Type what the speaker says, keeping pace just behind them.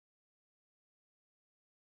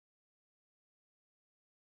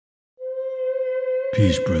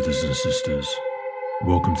Peace, brothers and sisters.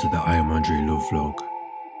 Welcome to the I Am Andre Love Vlog,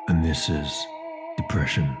 and this is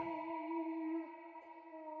Depression.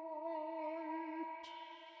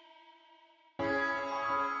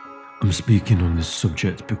 I'm speaking on this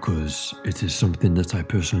subject because it is something that I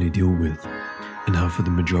personally deal with and have for the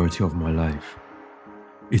majority of my life.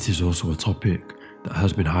 It is also a topic that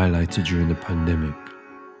has been highlighted during the pandemic.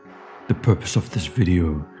 The purpose of this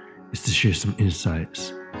video is to share some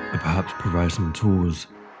insights and perhaps provide some tools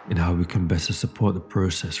in how we can better support the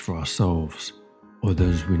process for ourselves or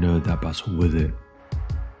those we know that battle with it.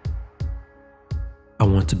 I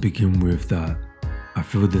want to begin with that I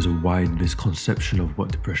feel there's a wide misconception of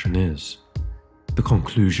what depression is. The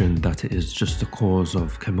conclusion that it is just the cause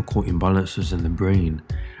of chemical imbalances in the brain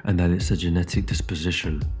and that it's a genetic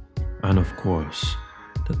disposition. And of course,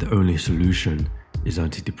 that the only solution is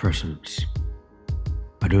antidepressants.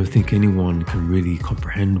 I don't think anyone can really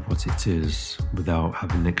comprehend what it is without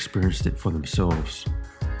having experienced it for themselves.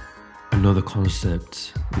 Another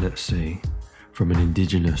concept, let's say, from an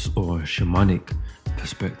indigenous or shamanic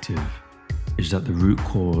perspective, is that the root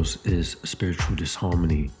cause is spiritual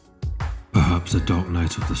disharmony, perhaps a dark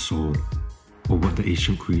night of the soul, or what the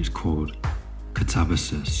ancient Greeks called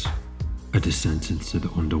katabasis, a descent into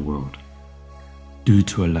the underworld. Due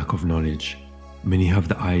to a lack of knowledge, many have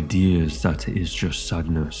the ideas that it is just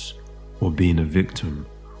sadness, or being a victim,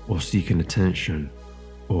 or seeking attention,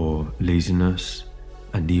 or laziness,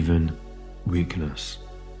 and even weakness.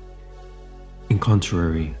 In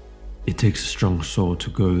contrary, it takes a strong soul to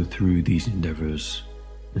go through these endeavors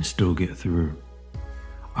and still get through.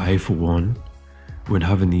 I, for one, when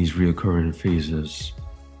having these reoccurring phases,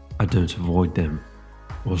 I don't avoid them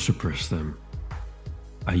or suppress them.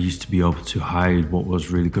 I used to be able to hide what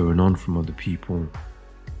was really going on from other people,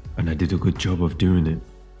 and I did a good job of doing it.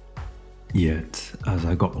 Yet, as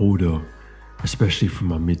I got older, especially from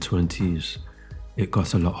my mid-20s, it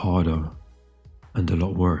got a lot harder and a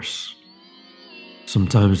lot worse.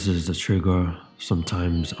 Sometimes there's a trigger,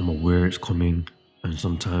 sometimes I'm aware it's coming, and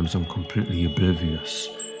sometimes I'm completely oblivious,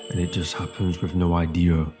 and it just happens with no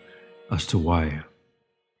idea as to why.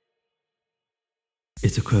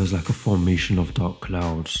 It occurs like a formation of dark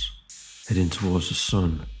clouds heading towards the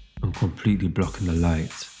sun and completely blocking the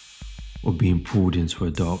light, or being pulled into a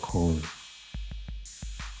dark hole.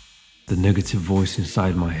 The negative voice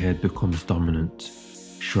inside my head becomes dominant,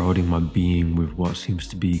 shrouding my being with what seems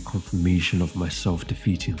to be confirmation of my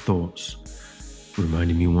self-defeating thoughts,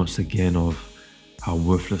 reminding me once again of how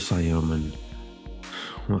worthless I am and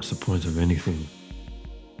what's the point of anything.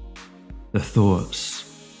 The thoughts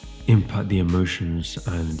impact the emotions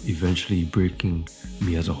and eventually breaking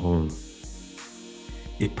me as a whole.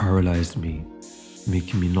 It paralyzed me,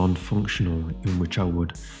 making me non-functional, in which I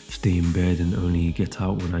would stay in bed and only get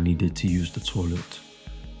out when I needed to use the toilet.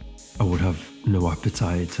 I would have no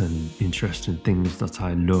appetite and interest in things that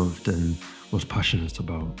I loved and was passionate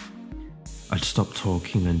about. I'd stop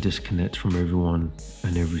talking and disconnect from everyone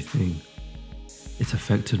and everything. It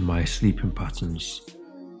affected my sleeping patterns,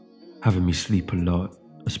 having me sleep a lot,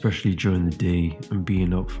 especially during the day, and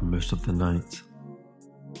being up for most of the night.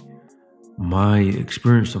 My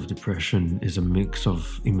experience of depression is a mix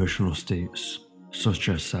of emotional states such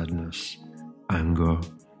as sadness, anger,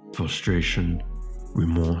 frustration,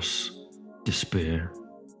 remorse, despair,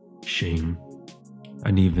 shame,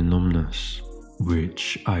 and even numbness,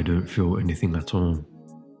 which I don't feel anything at all,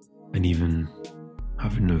 and even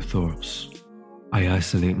having no thoughts. I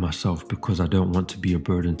isolate myself because I don't want to be a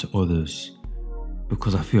burden to others,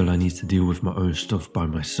 because I feel I need to deal with my own stuff by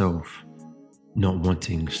myself, not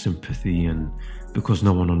wanting sympathy, and because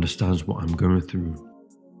no one understands what I'm going through.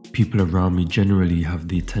 People around me generally have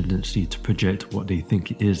the tendency to project what they think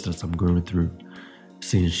it is that I'm going through,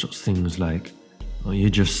 saying such things like, "Oh, you're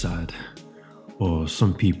just sad," or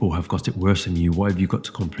 "Some people have got it worse than you, what have you got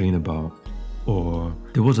to complain about?" Or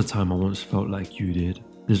 "There was a time I once felt like you did."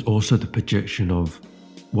 There's also the projection of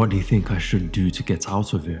what they think I should do to get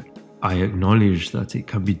out of it. I acknowledge that it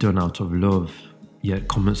can be done out of love, yet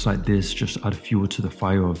comments like this just add fuel to the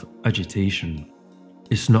fire of agitation.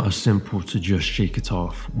 It's not as simple to just shake it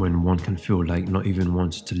off when one can feel like not even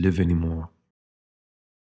wanting to live anymore.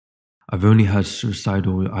 I've only had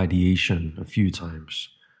suicidal ideation a few times.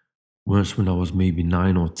 Once when I was maybe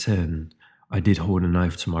 9 or 10, I did hold a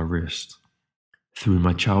knife to my wrist. Through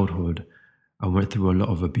my childhood, I went through a lot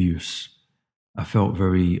of abuse. I felt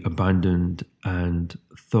very abandoned and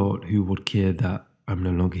thought, who would care that I'm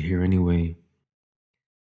no longer here anyway?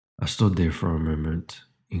 I stood there for a moment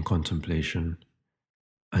in contemplation,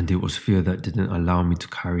 and it was fear that didn't allow me to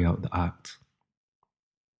carry out the act.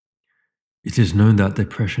 It is known that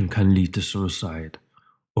depression can lead to suicide,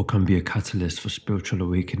 or can be a catalyst for spiritual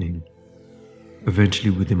awakening. Eventually,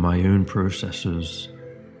 within my own processes,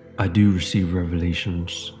 I do receive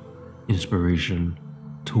revelations, inspiration,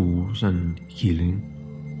 tools, and healing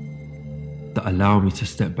that allow me to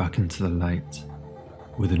step back into the light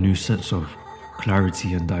with a new sense of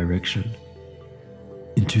clarity and direction.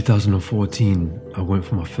 In 2014, I went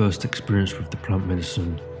for my first experience with the plant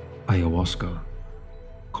medicine, ayahuasca.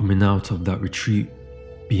 Coming out of that retreat,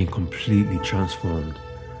 being completely transformed,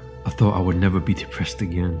 I thought I would never be depressed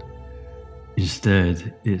again.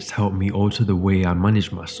 Instead, it's helped me alter the way I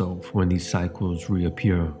manage myself when these cycles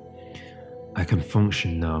reappear. I can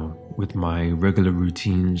function now with my regular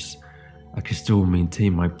routines. I can still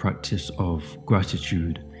maintain my practice of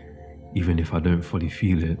gratitude, even if I don't fully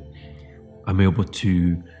feel it. I'm able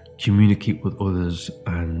to communicate with others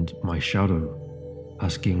and my shadow,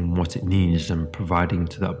 asking what it needs and providing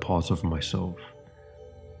to that part of myself.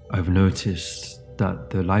 I've noticed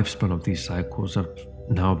that the lifespan of these cycles have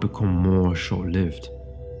now become more short-lived.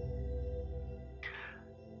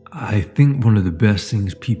 I think one of the best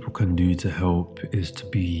things people can do to help is to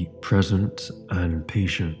be present and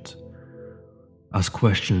patient. Ask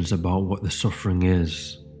questions about what the suffering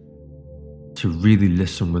is, to really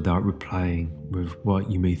listen without replying with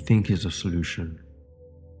what you may think is a solution,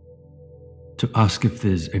 to ask if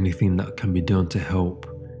there's anything that can be done to help,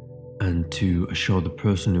 and to assure the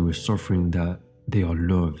person who is suffering that they are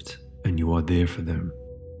loved and you are there for them.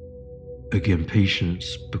 Again,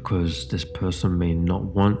 patience, because this person may not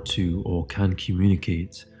want to or can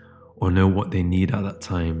communicate or know what they need at that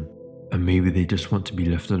time, and maybe they just want to be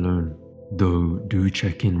left alone. Though do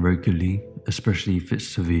check in regularly, especially if it's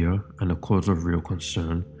severe and a cause of real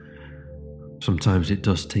concern. Sometimes it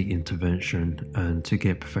does take intervention and to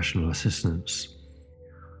get professional assistance.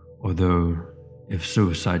 Although, if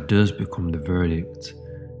suicide does become the verdict,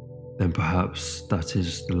 then perhaps that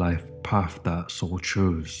is the life path that soul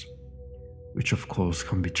chose, which of course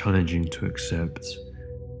can be challenging to accept,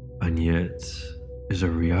 and yet is a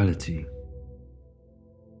reality.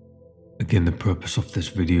 Again, the purpose of this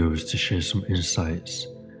video is to share some insights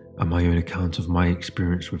and my own account of my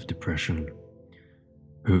experience with depression.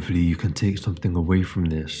 Hopefully you can take something away from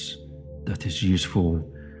this that is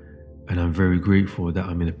useful, and I'm very grateful that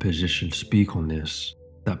I'm in a position to speak on this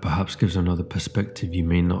that perhaps gives another perspective you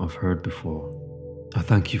may not have heard before. I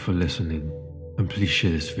thank you for listening, and please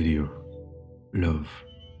share this video. Love.